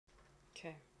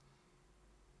Okay.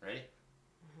 Ready?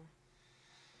 Mm-hmm.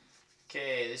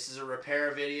 Okay, this is a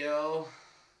repair video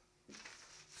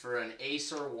for an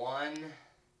Acer One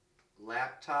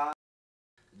laptop.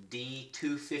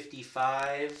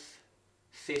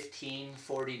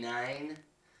 One-D255-1549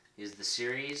 is the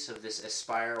series of this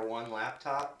Aspire One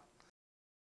laptop.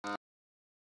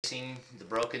 Fixing the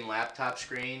broken laptop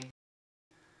screen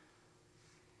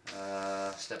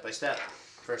step by step.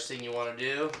 First thing you want to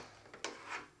do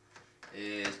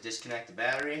is disconnect the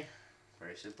battery.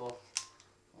 Very simple.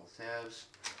 All tabs.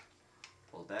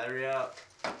 Pull the battery out.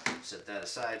 Set that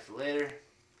aside for later.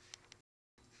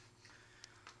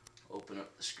 Open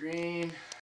up the screen.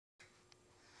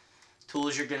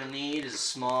 Tools you're going to need is a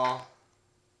small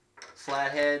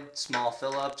flathead, small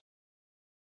Phillips,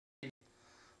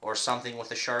 or something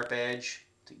with a sharp edge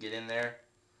to get in there.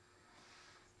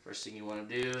 First thing you want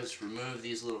to do is remove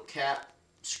these little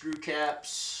screw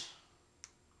caps.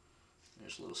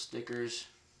 There's little stickers.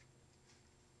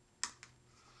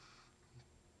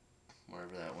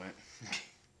 Wherever that went.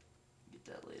 Get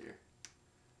that later.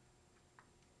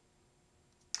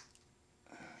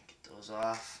 Get those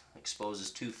off.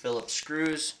 Exposes 2 Phillips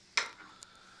screws.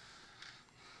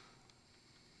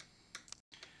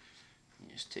 You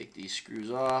just take these screws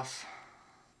off.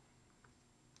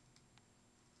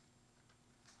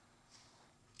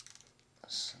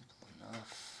 Simple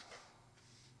enough.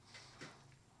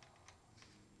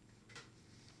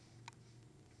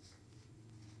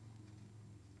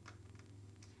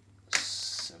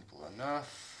 Simple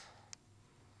enough.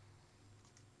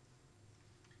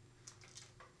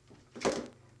 Okay.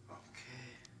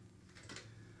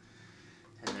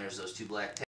 And there's those 2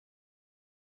 black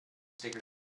stickers.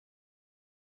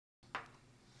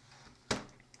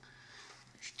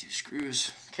 There's 2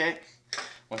 screws. Okay.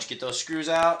 Once you get those screws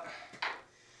out,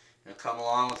 you'll come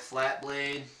along with a flat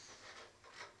blade.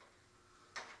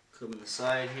 Come in the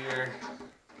side here.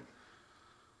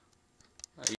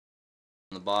 On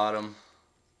the bottom,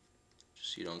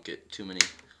 just so you don't get too many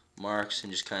marks,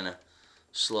 and just kind of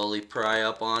slowly pry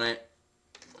up on it.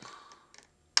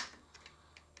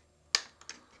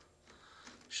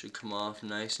 Should come off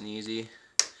nice and easy.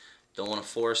 Don't want to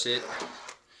force it.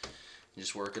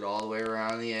 Just work it all the way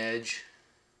around the edge,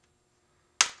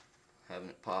 having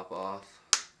it pop off.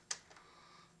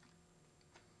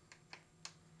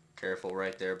 Careful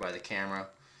right there by the camera.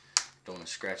 Don't want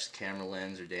to scratch the camera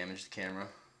lens or damage the camera.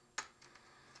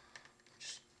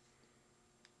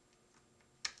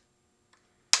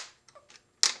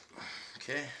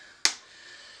 Okay,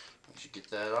 once you get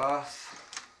that off,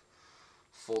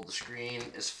 fold the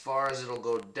screen as far as it'll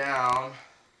go down,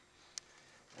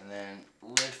 and then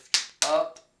lift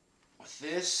up with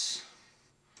this,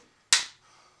 and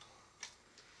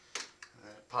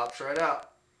then it pops right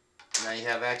out. Now you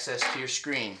have access to your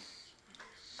screen.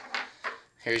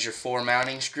 Here's your 4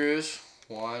 mounting screws.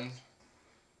 1,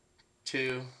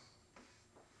 2,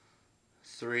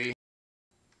 3,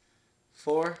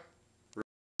 4.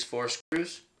 4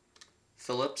 screws,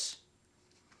 Phillips.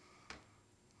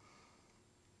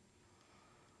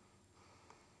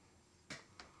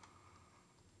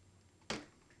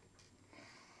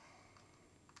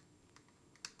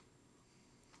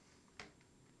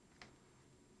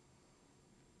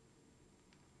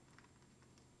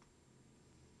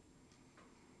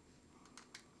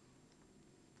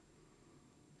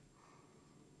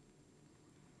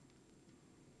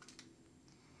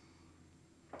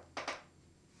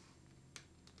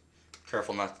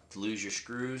 Careful not to lose your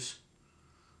screws,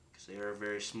 because they are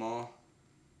very small.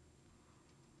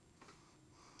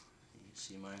 You can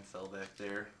see mine fell back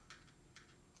there.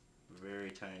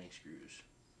 Very tiny screws.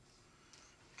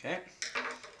 Okay,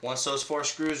 once those 4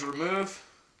 screws are removed,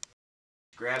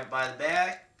 grab it by the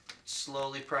back,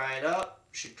 slowly pry it up,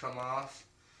 should come off.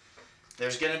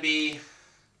 There's going to be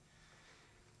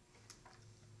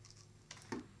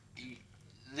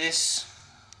this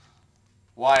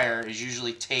wire is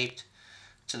usually taped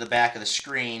to the back of the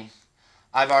screen.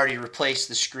 I've already replaced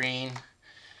the screen.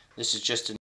 This is just a